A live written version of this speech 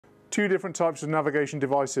Two different types of navigation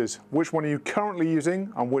devices. Which one are you currently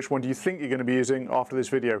using and which one do you think you're going to be using after this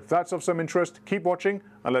video? If that's of some interest, keep watching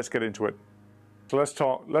and let's get into it. So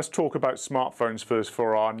let's talk about smartphones first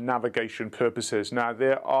for our navigation purposes. Now,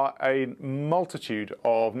 there are a multitude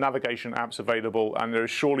of navigation apps available, and there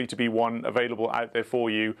is surely to be one available out there for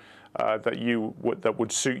you that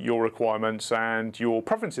would suit your requirements and your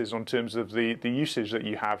preferences in terms of the usage that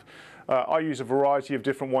you have. I use a variety of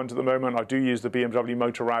different ones at the moment. I do use the BMW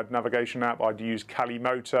Motorrad navigation app. I do use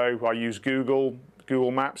Kalimoto. I use Google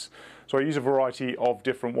Maps. So I use a variety of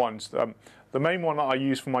different ones. The main one that I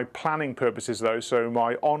use for my planning purposes, though, so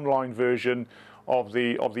my online version of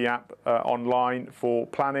the app online for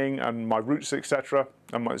planning and my routes, etc.,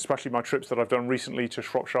 and especially my trips that I've done recently to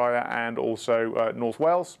Shropshire and also North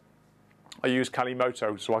Wales, I use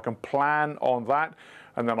Kalimoto, so I can plan on that,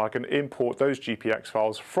 and then I can import those GPX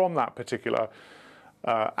files from that particular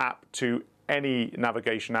app to any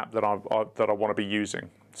navigation app that I want to be using.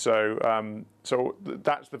 So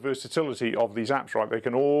that's the versatility of these apps, right? They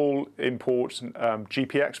can all import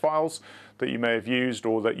GPX files that you may have used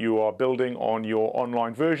or that you are building on your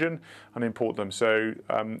online version and import them. So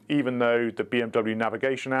even though the BMW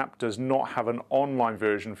navigation app does not have an online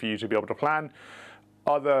version for you to be able to plan,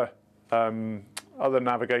 other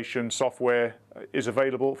navigation software is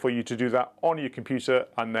available for you to do that on your computer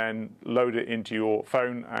and then load it into your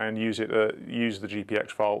phone and use the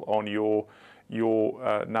GPX file on your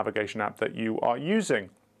navigation app that you are using.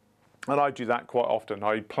 And I do that quite often.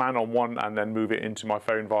 I plan on one and then move it into my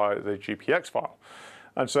phone via the GPX file.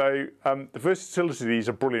 And so the versatility of these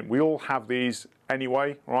are brilliant. We all have these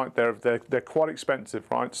anyway, right? They're quite expensive,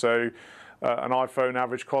 right? So an iPhone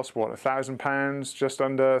average costs what, £1,000, just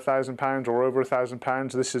under £1,000 or over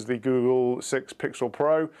 £1,000. This is the Google 6 Pixel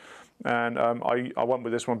Pro, and I went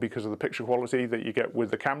with this one because of the picture quality that you get with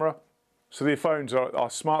the camera. So the phones are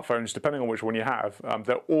smartphones, depending on which one you have.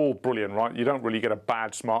 They're all brilliant, right? You don't really get a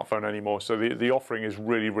bad smartphone anymore. So the offering is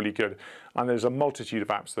really, really good. And there's a multitude of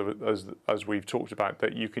apps that, as we've talked about,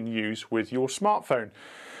 that you can use with your smartphone.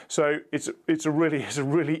 So it's a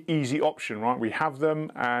really easy option, right? We have them,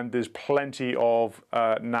 and there's plenty of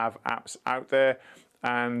nav apps out there.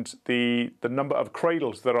 And the number of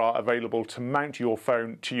cradles that are available to mount your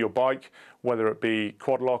phone to your bike, whether it be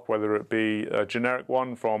quad lock, whether it be a generic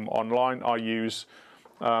one from online,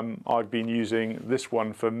 I've been using this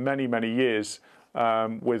one for many years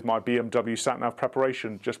with my BMW sat-nav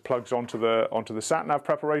preparation. Just plugs onto the sat-nav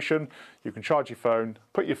preparation. You can charge your phone,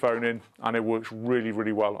 put your phone in, and it works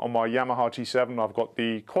really well. On my Yamaha T7, I've got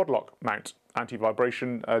the quad lock mount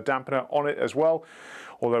anti-vibration dampener on it as well,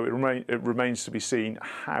 although it remains to be seen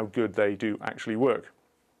how good they do actually work.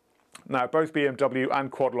 Now, both BMW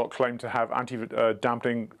and quad lock claim to have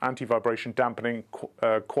anti-vibration dampening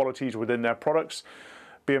qualities within their products.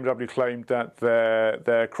 BMW claimed that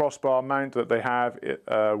their crossbar mount that they have,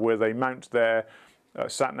 where they mount their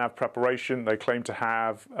sat-nav preparation, they claim to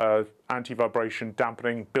have anti-vibration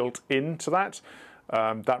dampening built into that.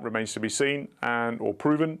 That remains to be seen or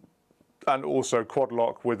proven. And also quad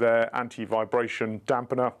lock with their anti-vibration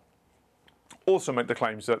dampener also make the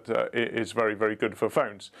claims that it is very good for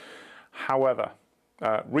phones. However,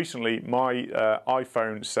 recently my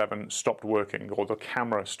iPhone 7 stopped working, or the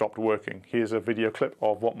camera stopped working. Here's a video clip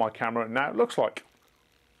of what my camera now looks like.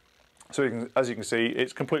 So as you can see,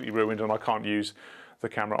 it's completely ruined and I can't use the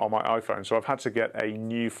camera on my iPhone. So I've had to get a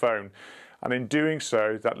new phone. And in doing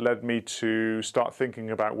so, that led me to start thinking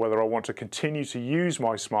about whether I want to continue to use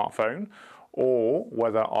my smartphone or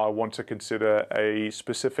whether I want to consider a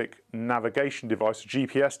specific navigation device, a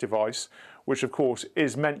GPS device, which of course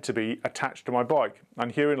is meant to be attached to my bike.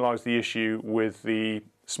 And herein lies the issue with the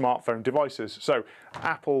smartphone devices. So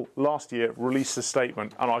Apple last year released a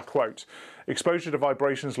statement, and I quote, "Exposure to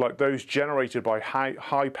vibrations like those generated by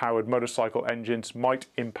high-powered motorcycle engines might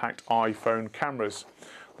impact iPhone cameras."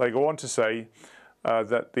 They go on to say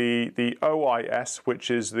that the OIS, which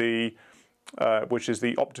is the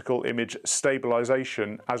optical image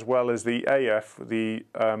stabilization, as well as the AF, the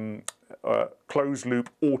closed-loop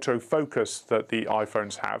autofocus that the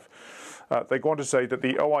iPhones have, they go on to say that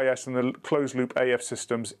the OIS and the closed-loop AF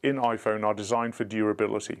systems in iPhone are designed for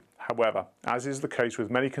durability. However, as is the case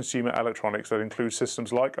with many consumer electronics that include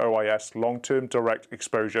systems like OIS, long-term direct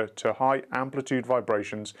exposure to high-amplitude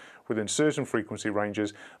vibrations within certain frequency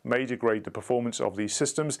ranges may degrade the performance of these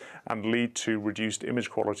systems and lead to reduced image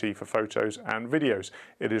quality for photos and videos.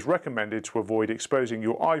 It is recommended to avoid exposing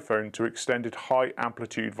your iPhone to extended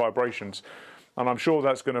high-amplitude vibrations. And I'm sure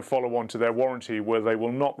that's going to follow on to their warranty, where they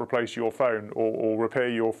will not replace your phone or repair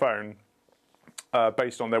your phone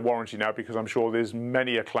based on their warranty now, because I'm sure there's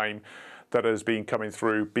many a claim that has been coming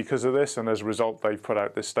through because of this, and as a result they've put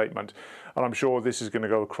out this statement. And I'm sure this is going to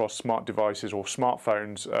go across smart devices or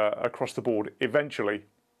smartphones across the board eventually.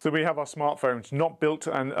 So we have our smartphones not built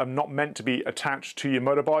and not meant to be attached to your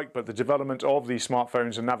motorbike, but the development of these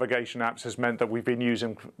smartphones and navigation apps has meant that we've been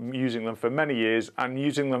using them for many years and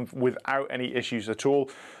using them without any issues at all.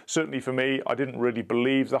 Certainly for me, I didn't really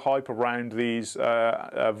believe the hype around these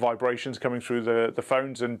vibrations coming through the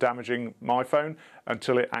phones and damaging my phone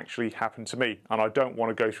until it actually happened to me, and I don't want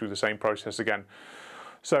to go through the same process again.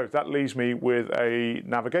 So that leaves me with a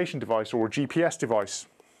navigation device or a GPS device.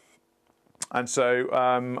 And so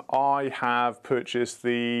I have purchased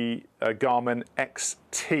the Garmin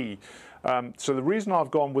XT. So the reason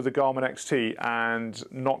I've gone with the Garmin XT and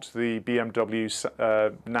not the BMW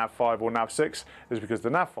nav5 or nav6 is because the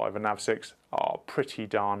nav5 and nav6 are pretty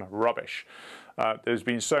darn rubbish. There's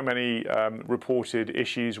been so many reported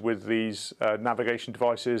issues with these navigation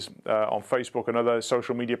devices on Facebook and other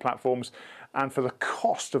social media platforms, and for the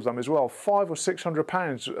cost of them as well, £500 or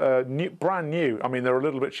 £600 brand new. I mean, they're a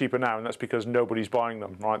little bit cheaper now, and that's because nobody's buying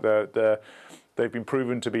them, right? They've been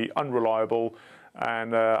proven to be unreliable,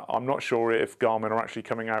 and I'm not sure if Garmin are actually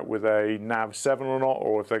coming out with a nav7 or not,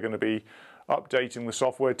 or if they're going to be updating the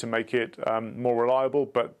software to make it more reliable,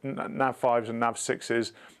 but nav5s and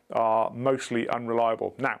nav6s are mostly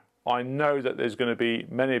unreliable. Now, I know that there's going to be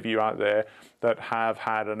many of you out there that have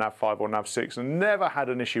had a nav5 or nav6 and never had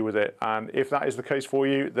an issue with it, and if that is the case for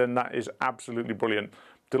you, then that is absolutely brilliant.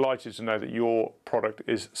 Delighted to know that your product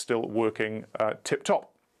is still working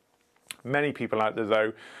tip-top. Many people out there,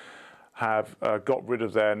 though, have got rid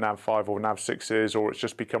of their nav5 or nav6s, or it's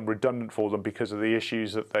just become redundant for them because of the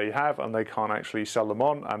issues that they have, and they can't actually sell them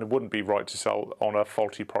on, and it wouldn't be right to sell on a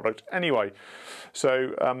faulty product anyway.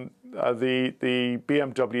 So the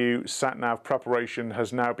BMW sat-nav preparation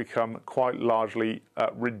has now become quite largely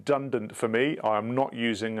redundant for me. I am not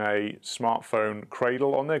using a smartphone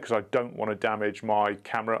cradle on there because I don't want to damage my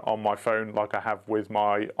camera on my phone like I have with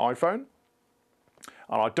my iPhone,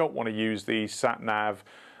 and I don't want to use the sat-nav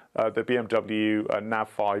the BMW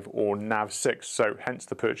nav5 or nav6, so hence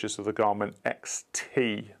the purchase of the Garmin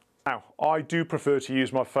XT. Now, I do prefer to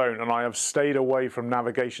use my phone, and I have stayed away from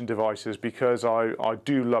navigation devices because I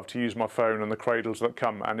do love to use my phone and the cradles that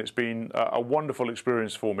come, and it's been a wonderful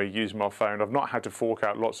experience for me using my phone. I've not had to fork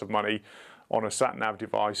out lots of money on a sat-nav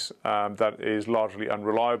device that is largely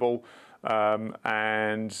unreliable, but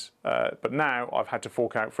now I've had to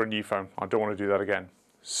fork out for a new phone. I don't want to do that again.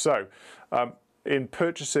 So in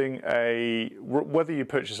purchasing whether you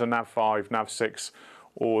purchase a nav5, nav6,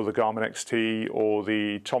 or the Garmin XT or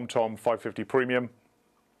the TomTom 550 Premium,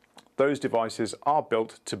 those devices are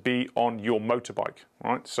built to be on your motorbike,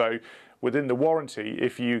 right? So within the warranty,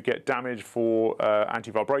 if you get damage for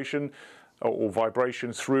anti-vibration or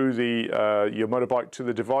vibration through your motorbike to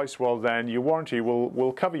the device, well then your warranty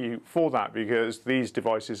will cover you for that, because these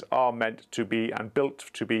devices are meant to be and built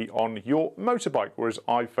to be on your motorbike, whereas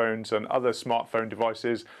iPhones and other smartphone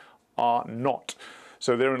devices are not.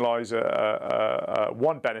 So therein lies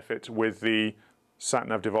one benefit with the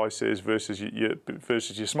sat-nav devices versus your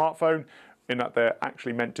smartphone, in that they're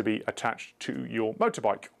actually meant to be attached to your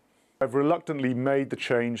motorbike. I've reluctantly made the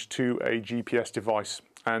change to a GPS device,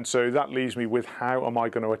 and so that leaves me with how am I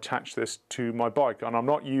going to attach this to my bike. And I'm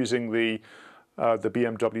not using the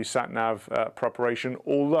BMW sat-nav preparation,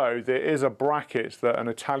 although there is a bracket that an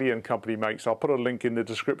Italian company makes. I'll put a link in the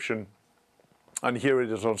description, and here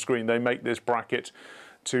it is on screen. They make this bracket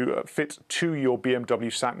to fit to your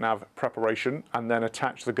BMW sat-nav preparation and then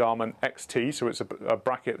attach the Garmin XT. So it's a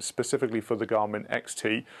bracket specifically for the Garmin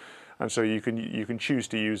XT, and so you can choose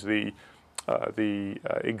to use the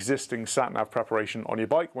existing sat-nav preparation on your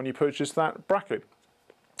bike when you purchase that bracket.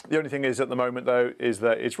 The only thing is at the moment, though, is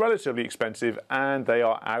that it's relatively expensive and they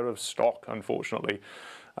are out of stock, unfortunately.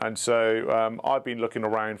 And so I've been looking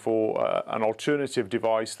around for an alternative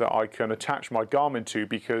device that I can attach my Garmin to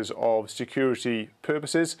because of security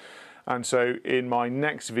purposes. And so in my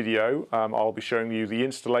next video, I'll be showing you the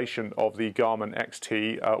installation of the Garmin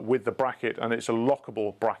XT with the bracket, and it's a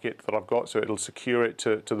lockable bracket that I've got, so it'll secure it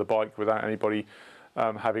to the bike without anybody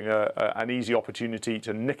having an easy opportunity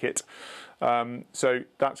to nick it. So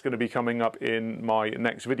that's going to be coming up in my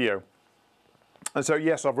next video. And so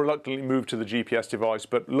yes, I've reluctantly moved to the GPS device,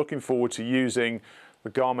 but looking forward to using the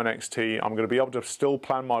Garmin XT. I'm going to be able to still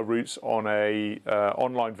plan my routes on a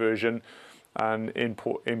online version, and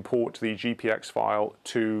import the GPX file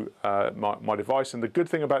to my device. And the good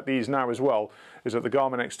thing about these now as well is that the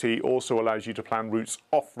Garmin XT also allows you to plan routes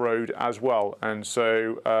off-road as well. And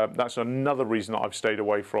so that's another reason that I've stayed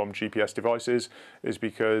away from GPS devices, is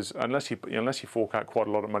because unless you fork out quite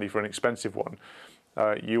a lot of money for an expensive one,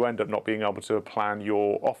 you end up not being able to plan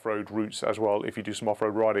your off-road routes as well if you do some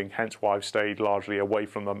off-road riding, hence why I've stayed largely away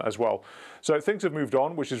from them as well. So things have moved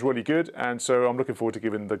on, which is really good, and so I'm looking forward to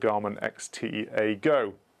giving the Garmin XT a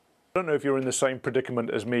go. I don't know if you're in the same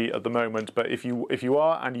predicament as me at the moment, but if you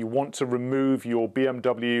are and you want to remove your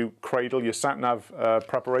BMW cradle, your sat-nav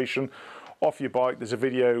preparation off your bike, there's a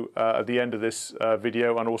video at the end of this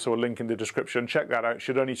video and also a link in the description. Check that out. It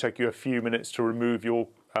should only take you a few minutes to remove your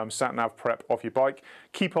sat-nav prep off your bike.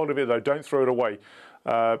 Keep hold of it though, don't throw it away,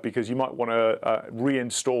 because you might want to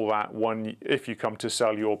reinstall that if you come to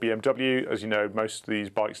sell your BMW. As you know, most of these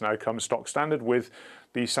bikes now come stock standard with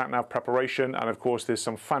the sat-nav preparation, and of course there's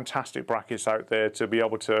some fantastic brackets out there to be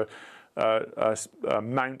able to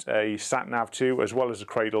mount a sat-nav to, as well as the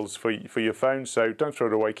cradles for your phone. So don't throw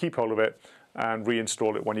it away, keep hold of it and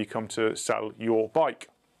reinstall it when you come to sell your bike.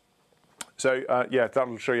 So yeah,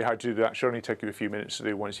 that'll show you how to do that. Should only take you a few minutes to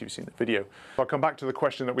do once you've seen the video. I'll come back to the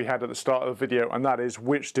question that we had at the start of the video, and that is,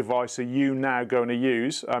 which device are you now going to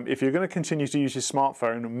use? If you're going to continue to use your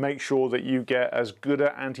smartphone, make sure that you get as good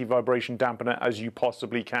an anti-vibration dampener as you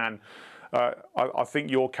possibly can. I think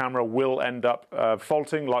your camera will end up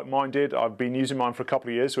faulting like mine did. I've been using mine for a couple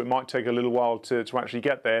of years, so it might take a little while to actually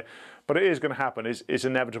get there. But it is going to happen. It's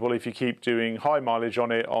inevitable if you keep doing high mileage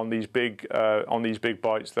on it on these big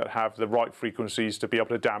bikes that have the right frequencies to be able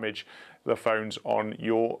to damage the phones on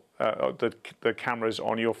your the cameras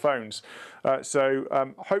on your phones.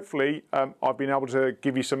 Hopefully I've been able to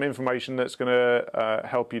give you some information that's going to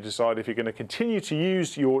help you decide if you're going to continue to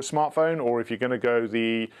use your smartphone or if you're going to go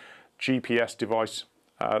the GPS device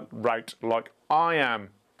route like I am.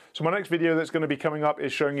 So my next video that's going to be coming up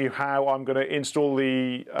is showing you how I'm going to install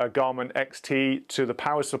the Garmin XT to the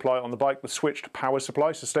power supply on the bike, the switched power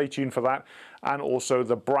supply, so stay tuned for that, and also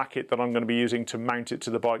the bracket that I'm going to be using to mount it to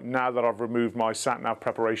the bike now that I've removed my sat-nav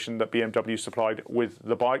preparation that BMW supplied with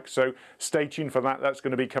the bike. So stay tuned for that, that's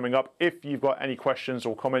going to be coming up. If you've got any questions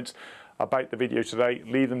or comments about the video today,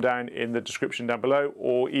 leave them down in the description down below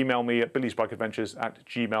or email me at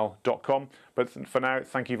billysbikeadventures@gmail.com. But for now,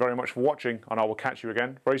 thank you very much for watching, and I will catch you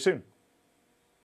again very soon.